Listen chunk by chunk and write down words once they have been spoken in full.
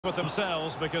with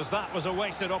themselves because that was a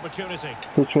wasted opportunity.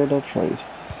 Who tried outside?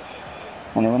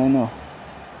 Anyone I know?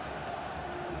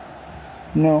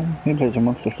 No, he plays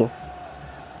amongst us though.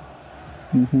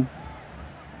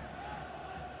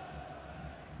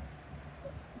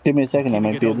 Give me a second, I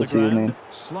might be able to see his name.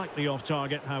 Slightly off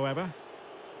target, however.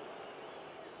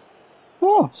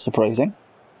 Oh, surprising.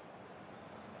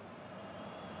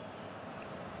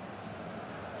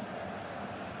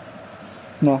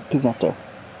 No, he's not there.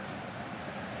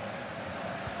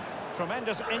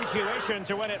 Tremendous intuition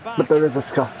to win it back. But there is a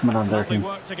Scotsman on their team.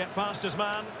 Work to get past his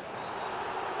man.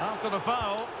 After the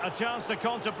foul, a chance to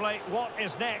contemplate what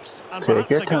is next, and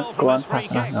perhaps a goal from this free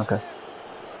kick. Okay.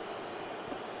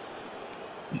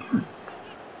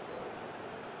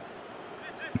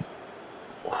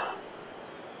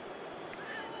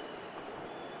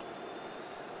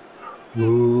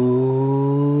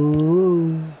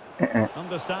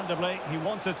 Understandably, he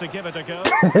wanted to give it a go.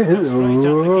 Straight at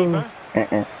the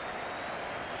keeper.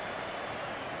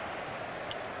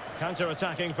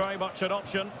 Counter-attacking, very much an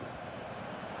option.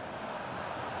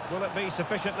 Will it be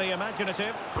sufficiently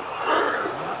imaginative?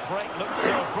 That break looked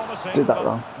so promising. Did that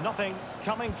wrong. Nothing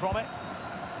coming from it.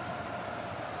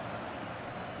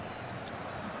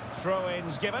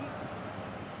 Throw-ins given.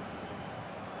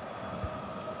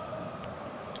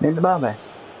 Need the ball back.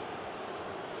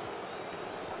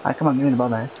 Ah, come on, give me the ball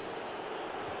back.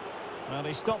 And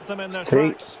he stopped them in their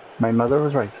tracks. My mother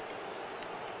was right.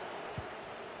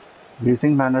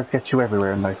 Using manners gets you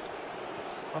everywhere in life.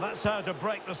 Well, that's how to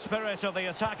break the spirit of the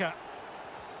attacker.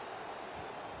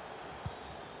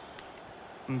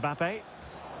 Mbappe.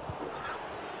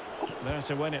 There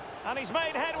to win it. And he's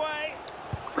made headway.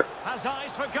 Has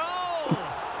eyes for goal.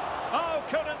 Oh,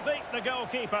 couldn't beat the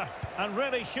goalkeeper. And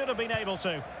really should have been able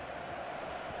to.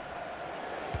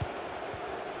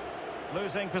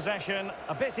 Losing possession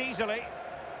a bit easily.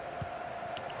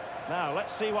 Now,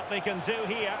 let's see what they can do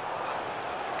here.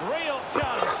 Real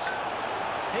chance.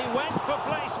 He went for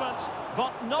placement,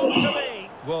 but not to be.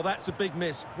 Well, that's a big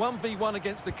miss. 1v1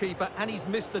 against the keeper, and he's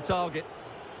missed the target.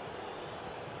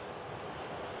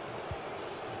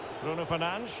 Bruno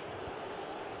Fernandes.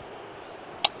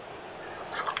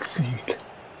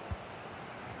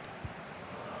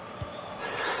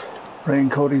 Ryan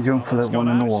Cody's young for that won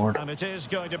an award. And it is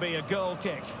going to be a goal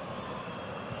kick.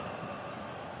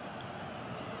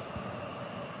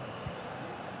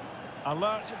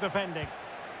 Alert defending.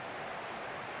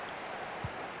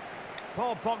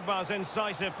 Paul Pogba's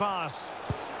incisive pass.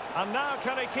 And now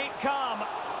can he keep calm?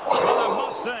 Well, I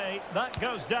must say, that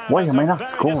goes down. Why am I not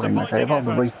very scoring? Like, I've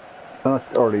probably... It's not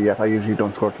early yet. I usually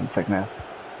don't score till the second half.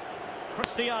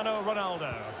 Cristiano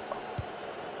Ronaldo.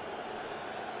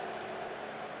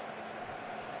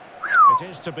 It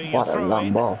is to be what a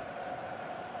long ball.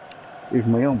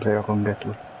 Even my own player couldn't get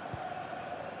to it.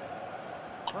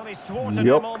 Well, he's thwarted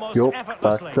him almost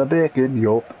effortlessly. That's a bacon.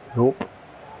 Yup.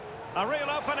 A real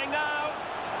opening now.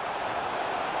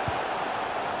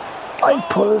 I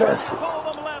pulled it. Pull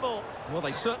them level. Well,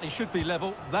 they certainly should be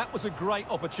level. That was a great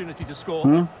opportunity to score.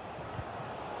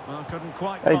 Well, couldn't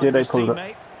quite find his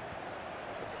teammate.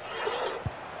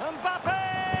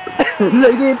 Mbappe!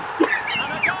 Like it.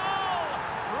 And a goal!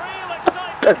 Real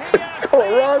excitement here. So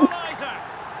wrong.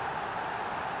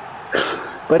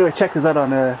 By the way, check is that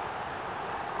on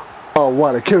oh,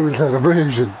 what a cool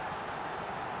celebration.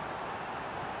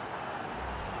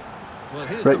 Well,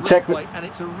 here's the replay, and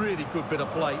it's a really good bit of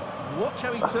play. Watch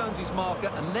how he turns his marker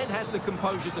and then has the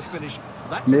composure to finish.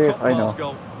 That's a top-class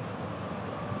goal.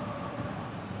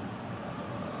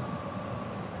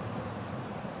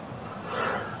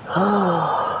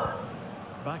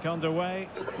 Back underway,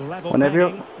 level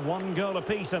pegging, 1 goal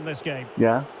apiece in this game.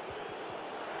 Yeah.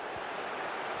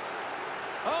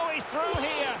 Oh, he's through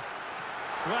here.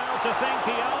 Well, to think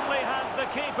he only had the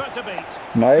keeper to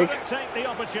beat. Mike. Couldn't take the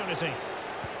opportunity.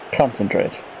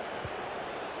 Concentrate.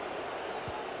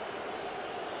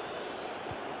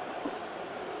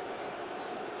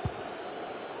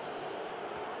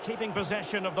 Keeping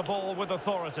possession of the ball with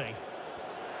authority.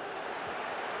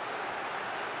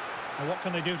 And what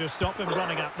can they do to stop him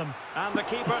running at them? And the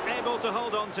keeper able to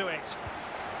hold on to it.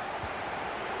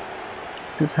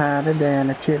 It's harder than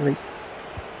a chili.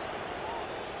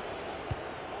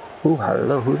 Oh,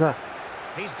 hello, who's that?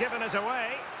 He's given us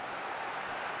away.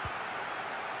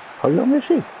 How young is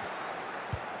she?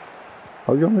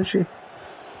 How young is she?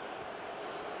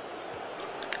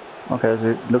 Okay,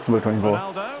 it looks about 24.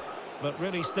 Ronaldo, but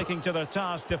really sticking to their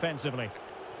task defensively.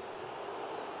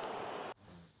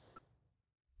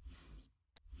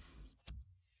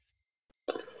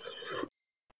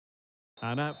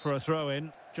 And out for a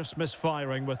throw-in, just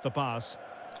misfiring with the pass.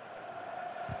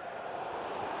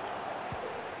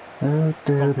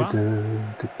 Pogba.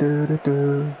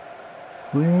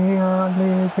 We are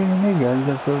living in a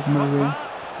yellow submarine. Pogba.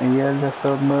 A yellow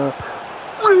submarine.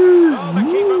 Oh, the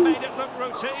keeper made it look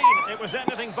routine. It was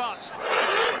anything but.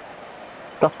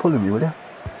 Stop pulling me, will you?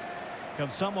 Can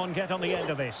someone get on the end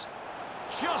of this?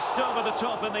 Just over the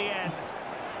top in the end.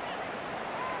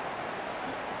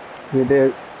 You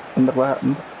did. And look what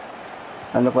happened.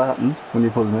 And look what happened when you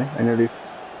pulled me. I nearly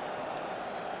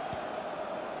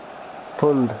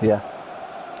pulled, yeah.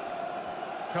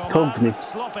 Tugged me.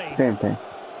 Sloppy. Same thing.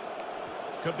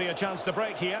 Could be a chance to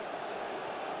break here.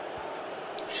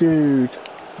 Shoot.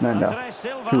 No, no. Andres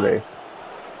Silva. Too late.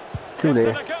 Too Gives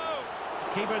late. it a go.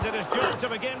 Keeper did his job to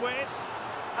begin with.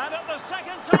 And at the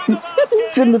second time the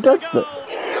basket, Shouldn't have it's a touched goal.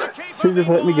 it. The keeper Should have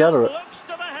let me gather it. looks to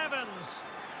the heavens.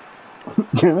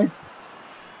 Do you know what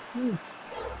I mean?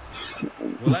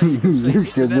 Well, as you can see, You it's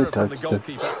an shouldn't error have from the touched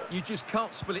it. goalkeeper. You just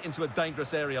can't spill it into a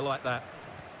dangerous area like that.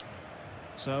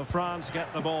 So France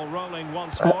get the ball rolling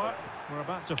once more. We're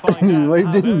about to find out Why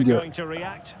how they're didn't you? going to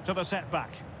react to the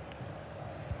setback.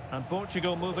 And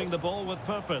Portugal moving the ball with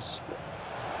purpose.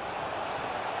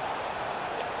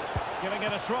 Giving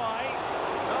it a try.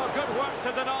 Oh, good work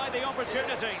to deny the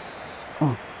opportunity.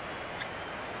 Oh.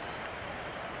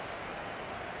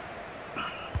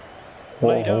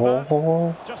 Played over.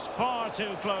 Oh. Just far too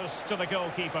close to the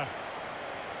goalkeeper.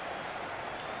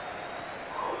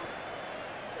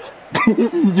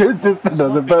 Your sister This does might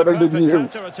it be the better than perfect you.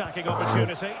 counter-attacking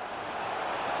opportunity.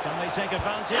 Can they take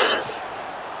advantage?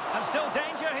 And still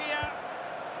danger here.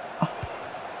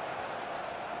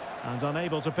 And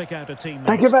unable to pick out a teammate.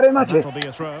 Thank you very much. That'll be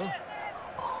a throw.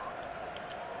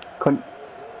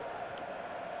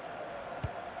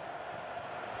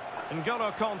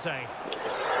 N'Golo Conte.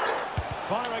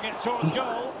 Firing it towards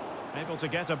goal. Able to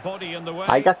get a body in the way.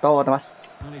 I got told much.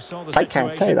 And he saw the I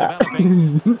can't say situation that.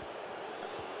 developing.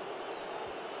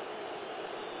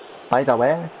 By the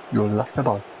way, you lost the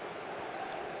ball.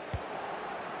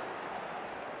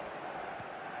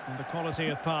 And the quality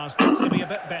of pass needs to be a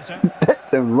bit better. That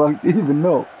sounds wrong to even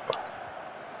know.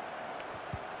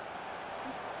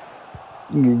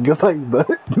 Go back, but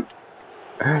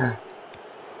Well,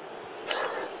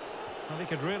 he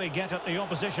could really get at the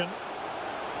opposition.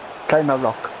 kind of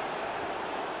lock.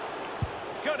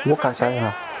 Good Look effort at here.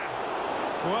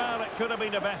 that. Well, it could have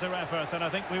been a better effort, and I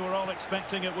think we were all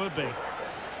expecting it would be.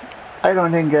 I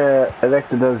don't think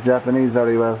Alexa does Japanese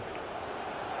very well.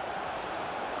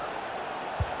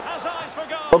 Has eyes for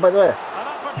goal. Oh, by the way, And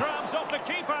up for grabs off the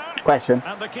keeper. question.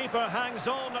 And the keeper hangs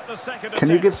on at the second Can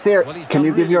you attempt. give Steer? Well, he's Can done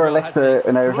you give really your well, hasn't Alexa he?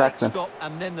 an Irish Great accent? stop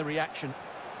and then the reaction.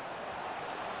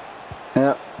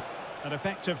 Yeah, An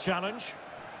effective challenge.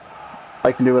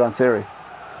 I can do it on Siri.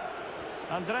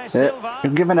 Andres Yeah, Silva. you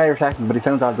can give him an Irish accent, but he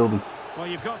sounds all Dublin. Well,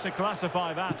 you've got to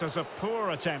classify that as a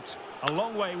poor attempt. A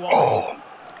long way wide. Oh,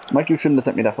 Mike, you shouldn't have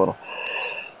sent me that photo.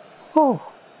 Oh,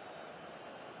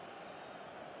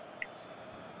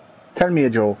 tell me a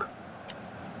joke.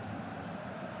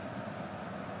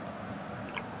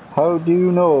 How do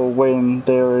you know when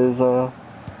there is a?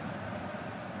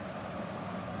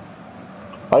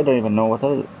 I don't even know what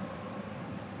that is.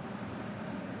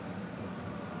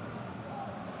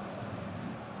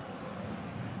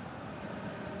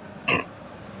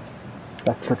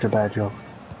 That's such a bad joke.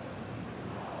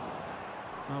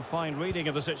 A fine reading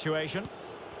of the situation.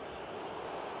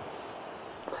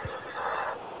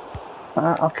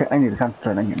 Okay, I need to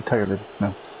concentrate. I'm getting tired of this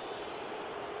now.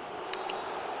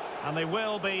 And they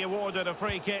will be awarded a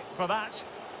free kick for that.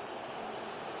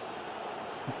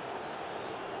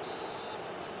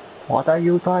 What are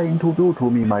you trying to do to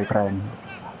me, my friend?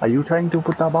 Are you trying to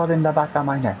put the ball in the back of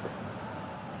my net?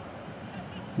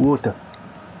 What?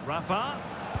 Rafa.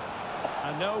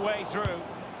 And no way through.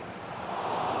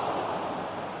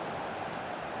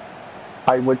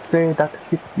 I would say that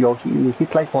you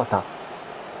hit like water.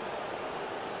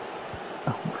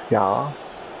 Yeah.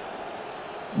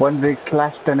 One big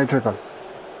slash, then a drizzle.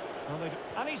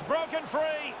 And he's broken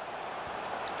free.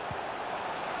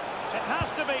 It has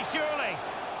to be, surely.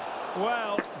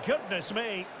 Well, goodness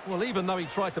me. Well, even though he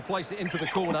tried to place it into the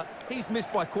corner, he's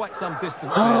missed by quite some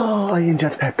distance there. Oh, I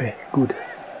injured Pepe. Good.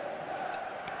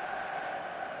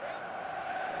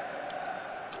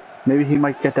 Maybe he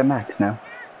might get the max now.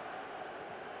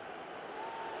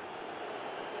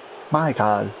 My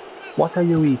God, what are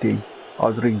you eating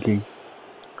or drinking?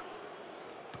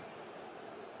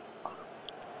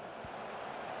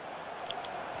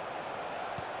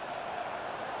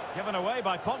 Given away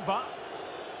by Pogba.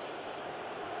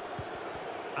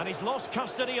 And he's lost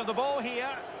custody of the ball here.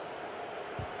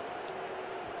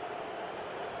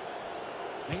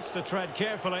 Needs to tread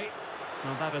carefully.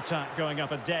 Well, that attack going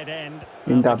up a dead end.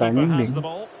 In And the that keeper inning. has the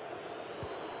ball.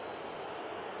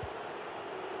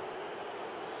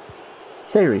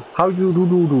 Siri, how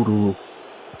do?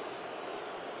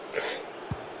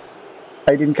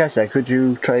 I didn't catch that. Could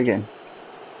you try again?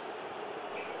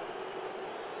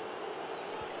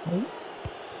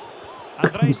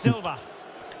 Andre Silva.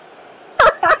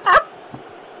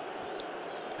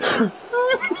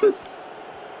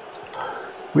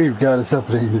 We've got to stop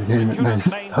playing this game at Couldn't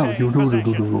night. How maintain do?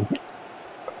 possession.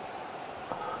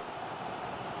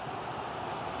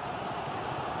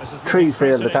 This is really 3 failed the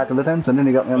frustrating, tackle attempts and then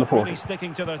he got me on the but really 4th.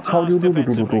 sticking to their How task do?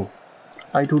 defensively.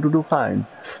 I do fine.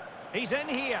 He's in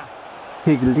here.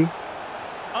 Higgledy.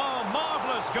 Oh,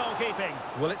 marvellous goalkeeping.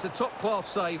 Well, it's a top-class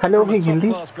save Hello, from a Higgins.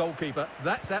 top-class goalkeeper.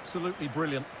 That's absolutely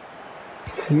brilliant.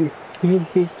 Ronaldo.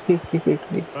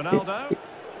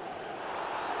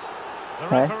 The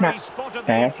referee spotted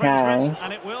the infringement,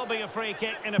 and it will be a free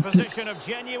kick in a position of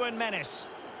genuine menace.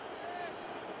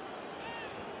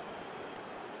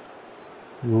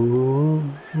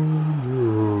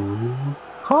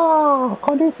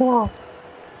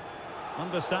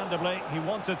 Understandably, he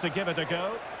wanted to give it a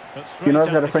go, but straight You know, I've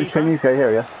at got a the French keeper. Chinese guy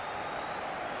here, yeah?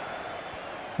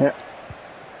 Yeah.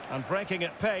 And breaking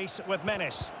at pace with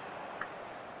menace.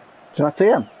 Did you not see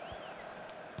him?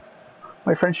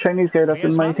 My French Chinese guy that's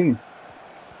in my Griezmann. team.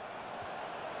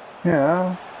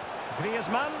 Yeah.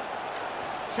 Griezmann.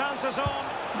 Chances on.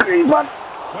 Griezmann!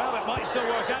 Well, it might still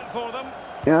work out for them.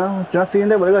 Yeah, did you not see him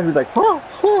there? He was like, And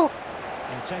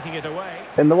taking it away.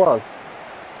 in the wall.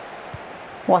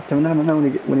 Watch him now when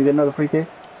you get another free kick.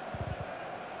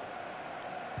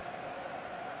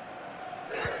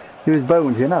 He was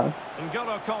boned, you know.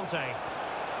 N'Golo Conte.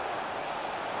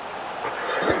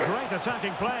 Great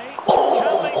attacking play.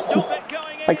 Can they stop it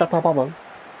going in? I got that bubble.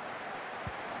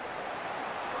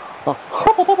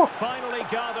 Finally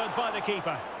gathered by the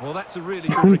keeper. Well, that's a really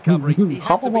good recovery. He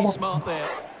had to be smart there.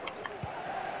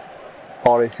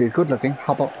 Oh, she's good looking.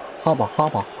 Hubba.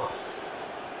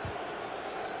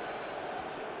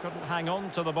 Couldn't hang on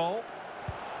to the ball.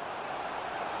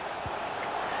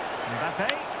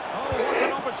 Mbappe. Oh, what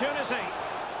an opportunity.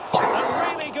 A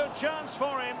really good chance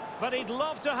for him, but he'd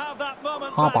love to have that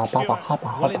moment back, Stuart.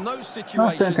 Well, in those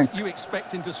situations, you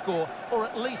expect him to score, or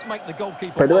at least make the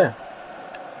goalkeeper By the way, work.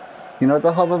 you know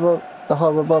the Hubba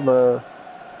Bubba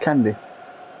candy?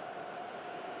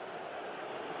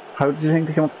 How did you think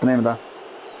they came up with the name of that?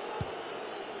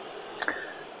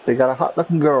 They got a hot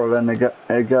looking girl and a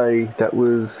guy that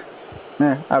was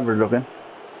average looking,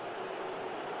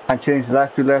 and changed the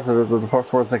last 2 letters with the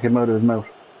first words that came out of his mouth.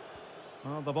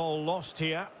 Well, the ball lost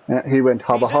here. Yeah, he went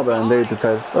Hubba Hubba and they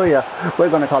decided, oh yeah, we're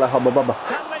going to call it Hubba Bubba.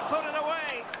 Can they put it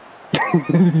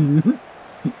away?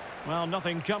 Well,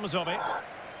 nothing comes of it.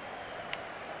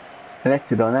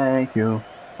 Alexa don't like you,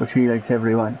 but she likes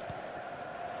everyone.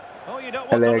 Oh, you don't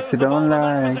want to Alexa lose the ball don't in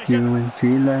that like you position. and she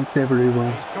likes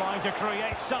everyone. He's trying to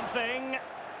create something.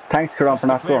 Thanks, Karan, for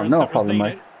not scoring. Clearance No that was problem,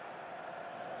 needed. mate.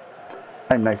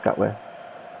 I'm nice that way.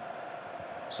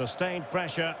 Sustained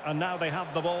pressure, and now they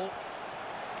have the ball.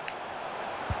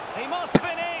 He must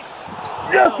finish.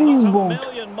 Yes, Well, he that's a won't.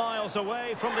 million miles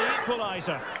away from the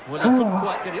equaliser. Well, he couldn't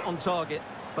quite get it on target,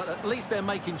 but at least they're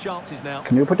making chances now.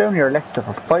 Can you put down your Alexa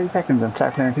for 5 seconds and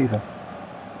start playing FIFA?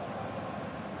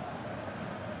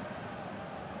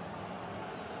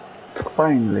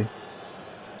 Finally.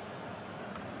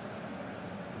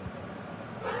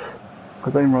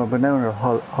 Because I'm rubbing down her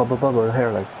hubba bubba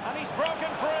hair like. And he's broken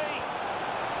free.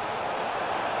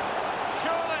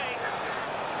 Surely.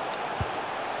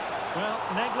 Well,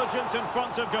 negligence in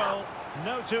front of goal.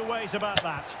 No 2 ways about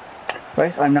that.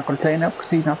 Right, I'm not going to play now because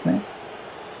he's not playing.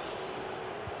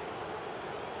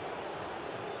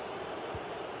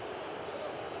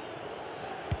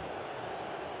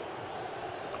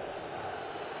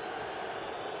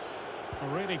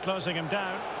 Really closing him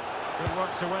down. Good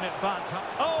work to win it back.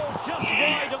 Oh, just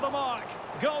wide of the mark.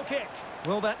 Goal kick.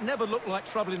 Well, that never looked like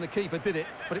troubling the keeper, did it?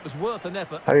 But it was worth an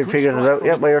effort. Have you Good figured it strike out from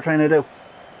yet him. what you're trying to do?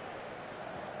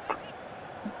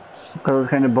 Because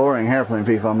it's kind of boring here playing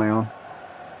FIFA on my own.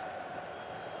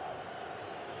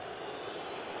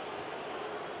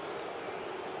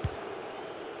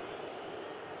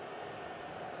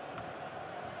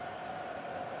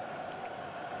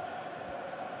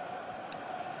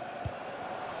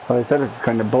 Well, I said it's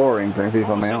kind of boring playing FIFA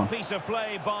on my own. Promising piece of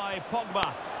play by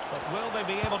Pogba. But will they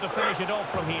be able to finish it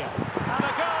off from here? And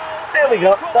a goal! There we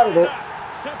go. That'll do.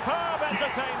 Superb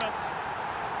entertainment.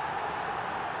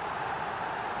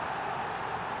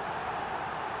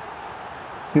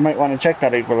 You might want to check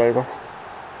that equaliser.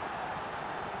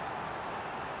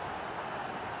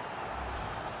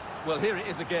 Well, here it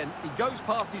is again. He goes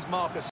past his marker